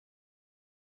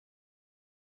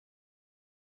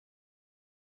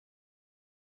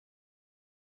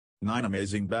9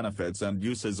 Amazing benefits and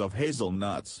uses of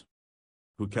hazelnuts.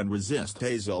 Who can resist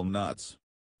hazelnuts?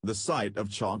 The sight of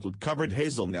chocolate-covered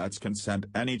hazelnuts can send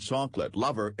any chocolate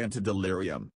lover into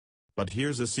delirium. But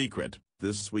here's a secret: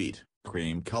 this sweet,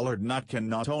 cream-colored nut can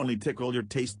not only tickle your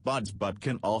taste buds but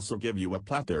can also give you a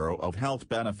plethora of health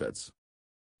benefits.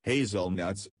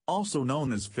 Hazelnuts, also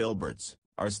known as filberts,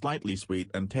 are slightly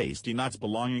sweet and tasty nuts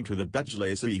belonging to the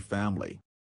Beculaceae family.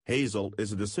 Hazel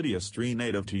is a deciduous tree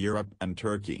native to Europe and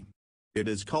Turkey. It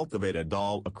is cultivated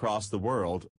all across the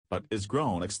world, but is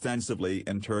grown extensively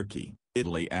in Turkey,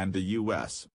 Italy and the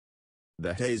U.S.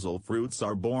 The hazel fruits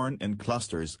are borne in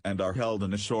clusters and are held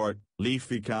in a short,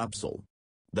 leafy capsule.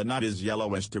 The nut is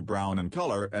yellowish to brown in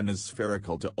color and is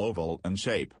spherical to oval in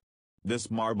shape.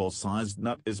 This marble-sized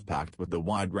nut is packed with a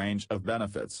wide range of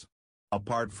benefits.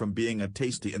 Apart from being a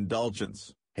tasty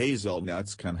indulgence,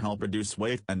 hazelnuts can help reduce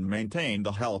weight and maintain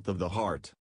the health of the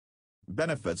heart.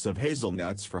 Benefits of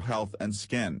hazelnuts for health and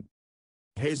skin.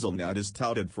 Hazelnut is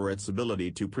touted for its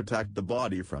ability to protect the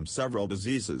body from several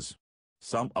diseases.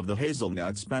 Some of the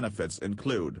hazelnut's benefits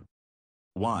include: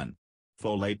 1.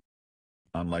 Folate.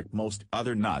 Unlike most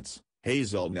other nuts,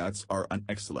 hazelnuts are an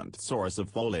excellent source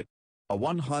of folate. A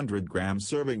 100-gram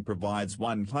serving provides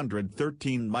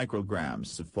 113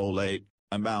 micrograms of folate,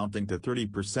 amounting to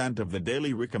 30% of the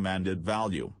daily recommended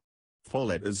value.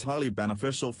 Folate is highly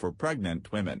beneficial for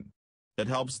pregnant women. It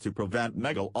helps to prevent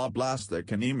megaloblastic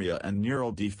anemia and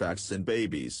neural defects in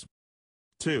babies.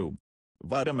 2.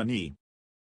 Vitamin E.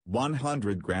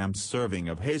 100-gram serving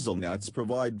of hazelnuts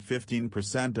provide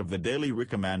 15% of the daily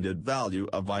recommended value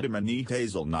of vitamin E.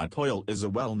 Hazelnut oil is a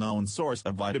well-known source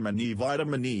of vitamin E.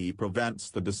 Vitamin E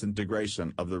prevents the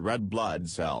disintegration of the red blood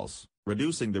cells,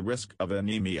 reducing the risk of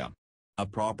anemia. A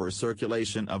proper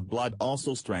circulation of blood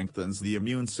also strengthens the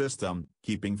immune system,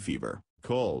 keeping fever,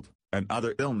 cold, and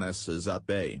other illnesses at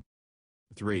bay.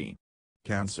 3.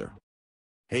 Cancer.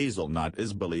 Hazelnut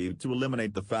is believed to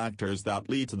eliminate the factors that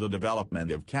lead to the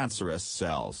development of cancerous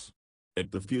cells. It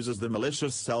diffuses the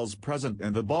malicious cells present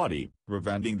in the body,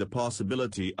 preventing the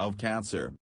possibility of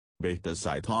cancer.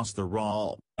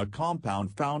 Beta-sitosterol, a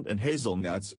compound found in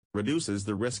hazelnuts, reduces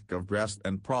the risk of breast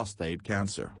and prostate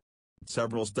cancer.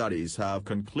 Several studies have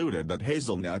concluded that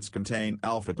hazelnuts contain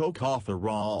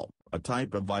alpha-tocopherol, a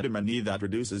type of vitamin E that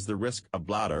reduces the risk of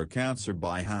bladder cancer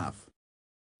by half.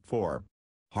 4.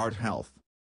 Heart health.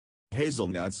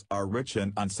 Hazelnuts are rich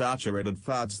in unsaturated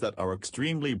fats that are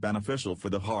extremely beneficial for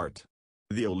the heart.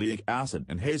 The oleic acid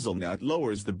in hazelnut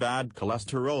lowers the bad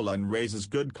cholesterol and raises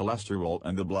good cholesterol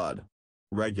in the blood.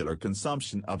 Regular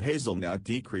consumption of hazelnut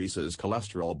decreases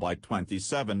cholesterol by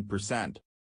 27%.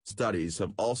 Studies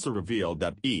have also revealed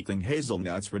that eating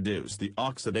hazelnuts reduce the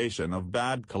oxidation of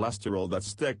bad cholesterol that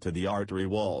stick to the artery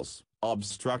walls,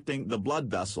 obstructing the blood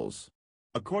vessels.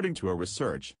 According to a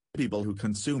research, people who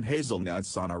consume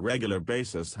hazelnuts on a regular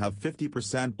basis have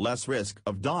 50% less risk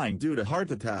of dying due to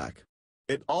heart attack.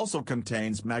 It also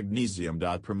contains magnesium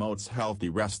that promotes healthy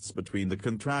rests between the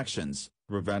contractions,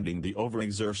 preventing the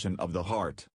overexertion of the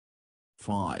heart.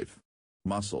 5.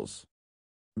 Muscles.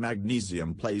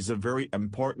 Magnesium plays a very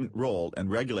important role in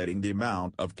regulating the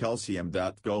amount of calcium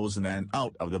that goes in and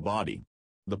out of the body.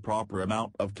 The proper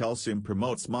amount of calcium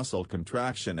promotes muscle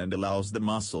contraction and allows the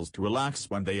muscles to relax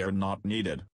when they are not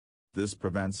needed. This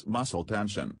prevents muscle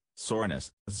tension,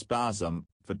 soreness, spasm,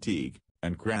 fatigue,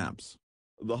 and cramps.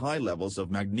 The high levels of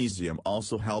magnesium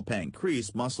also help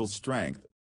increase muscle strength.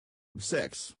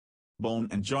 6. Bone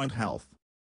and joint health.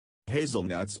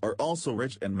 Hazelnuts are also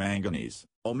rich in manganese,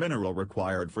 a mineral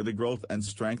required for the growth and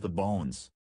strength of bones.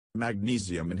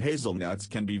 Magnesium in hazelnuts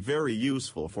can be very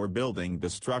useful for building the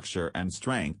structure and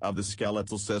strength of the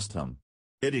skeletal system.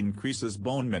 It increases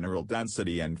bone mineral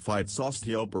density and fights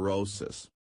osteoporosis.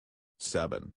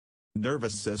 7.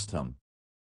 Nervous system.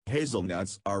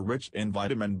 Hazelnuts are rich in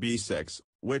vitamin B6,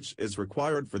 which is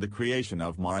required for the creation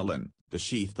of myelin, the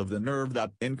sheath of the nerve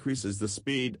that increases the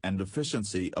speed and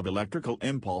efficiency of electrical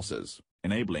impulses,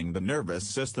 enabling the nervous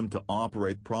system to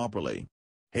operate properly.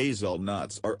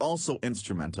 Hazelnuts are also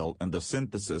instrumental in the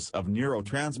synthesis of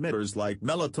neurotransmitters like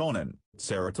melatonin,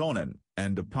 serotonin,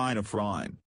 and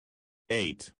epinephrine.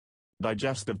 8.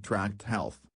 Digestive tract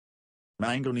health.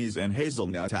 Manganese in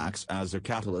hazelnut acts as a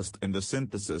catalyst in the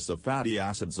synthesis of fatty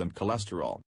acids and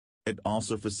cholesterol. It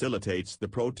also facilitates the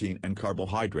protein and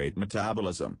carbohydrate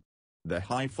metabolism. The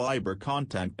high fiber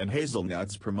content in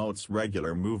hazelnuts promotes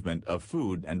regular movement of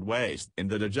food and waste in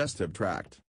the digestive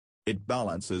tract. It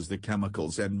balances the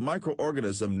chemicals and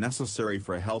microorganisms necessary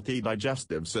for a healthy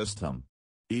digestive system.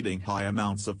 Eating high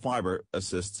amounts of fiber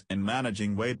assists in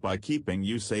managing weight by keeping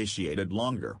you satiated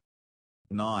longer.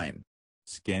 9.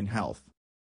 Skin health.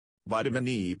 Vitamin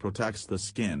E protects the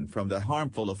skin from the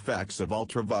harmful effects of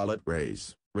ultraviolet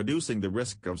rays, reducing the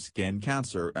risk of skin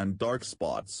cancer and dark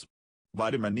spots.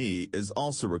 Vitamin E is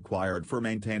also required for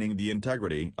maintaining the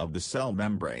integrity of the cell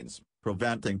membranes,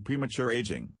 preventing premature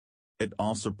aging. It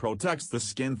also protects the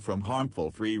skin from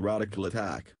harmful free radical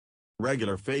attack.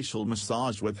 Regular facial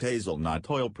massage with hazelnut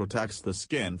oil protects the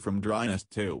skin from dryness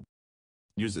too.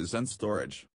 Uses and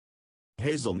storage.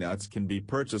 Hazelnuts can be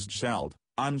purchased shelled,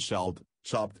 unshelled,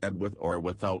 chopped and with or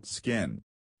without skin.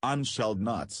 Unshelled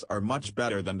nuts are much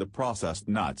better than the processed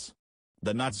nuts.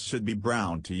 The nuts should be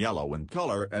brown to yellow in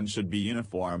color and should be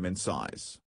uniform in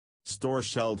size. Store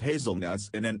shelled hazelnuts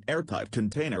in an airtight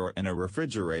container in a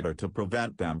refrigerator to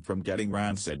prevent them from getting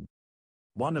rancid.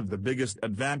 One of the biggest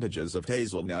advantages of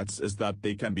hazelnuts is that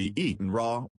they can be eaten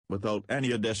raw, without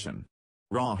any addition.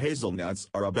 Raw hazelnuts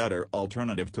are a better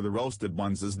alternative to the roasted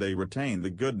ones as they retain the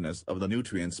goodness of the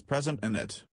nutrients present in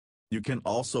it. You can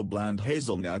also blend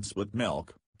hazelnuts with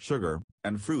milk, sugar,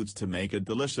 and fruits to make a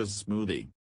delicious smoothie.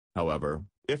 However,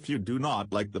 if you do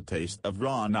not like the taste of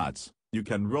raw nuts, you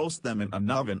can roast them in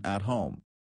an oven at home.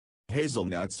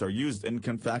 Hazelnuts are used in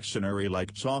confectionery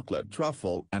like chocolate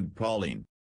truffle and praline.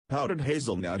 Powdered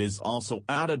hazelnut is also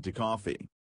added to coffee.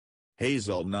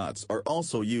 Hazelnuts are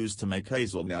also used to make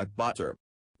hazelnut butter.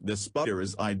 This butter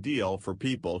is ideal for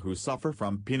people who suffer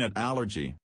from peanut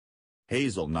allergy.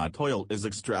 Hazelnut oil is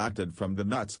extracted from the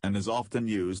nuts and is often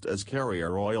used as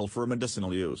carrier oil for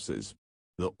medicinal uses.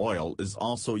 The oil is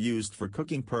also used for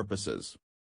cooking purposes.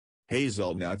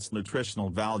 Hazelnuts' nutritional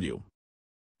value.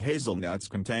 Hazelnuts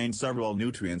contain several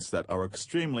nutrients that are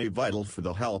extremely vital for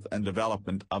the health and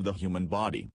development of the human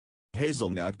body.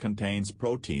 Hazelnut contains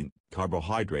protein,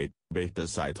 carbohydrate,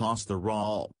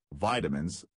 beta-sitosterol,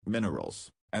 vitamins, minerals,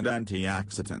 and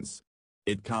antioxidants.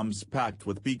 It comes packed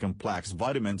with B-complex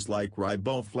vitamins like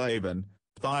riboflavin,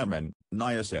 thiamine,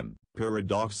 niacin,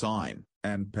 pyridoxine,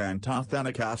 and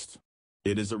pantothenic acid.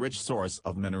 It is a rich source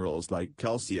of minerals like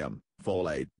calcium,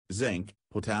 folate, zinc,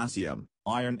 potassium,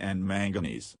 iron and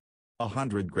manganese. A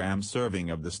 100-gram serving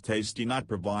of this tasty nut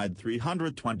provide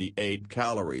 328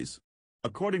 calories.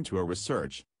 According to a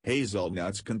research,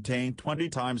 hazelnuts contain 20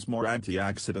 times more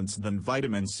antioxidants than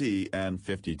vitamin C and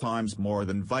 50 times more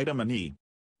than vitamin E.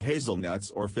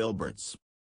 Hazelnuts or filberts.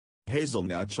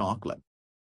 Hazelnut chocolate.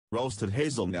 Roasted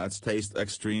hazelnuts taste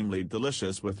extremely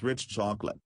delicious with rich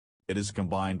chocolate. It is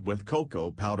combined with cocoa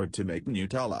powder to make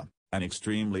Nutella, an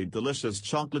extremely delicious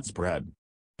chocolate spread.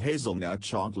 Hazelnut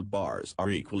chocolate bars are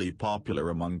equally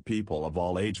popular among people of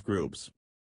all age groups.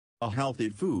 A healthy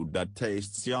food that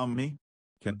tastes yummy?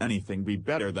 Can anything be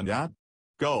better than that?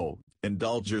 Go,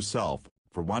 indulge yourself,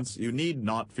 for once you need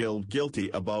not feel guilty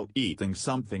about eating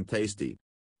something tasty.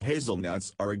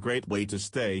 Hazelnuts are a great way to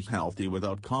stay healthy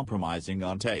without compromising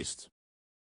on taste.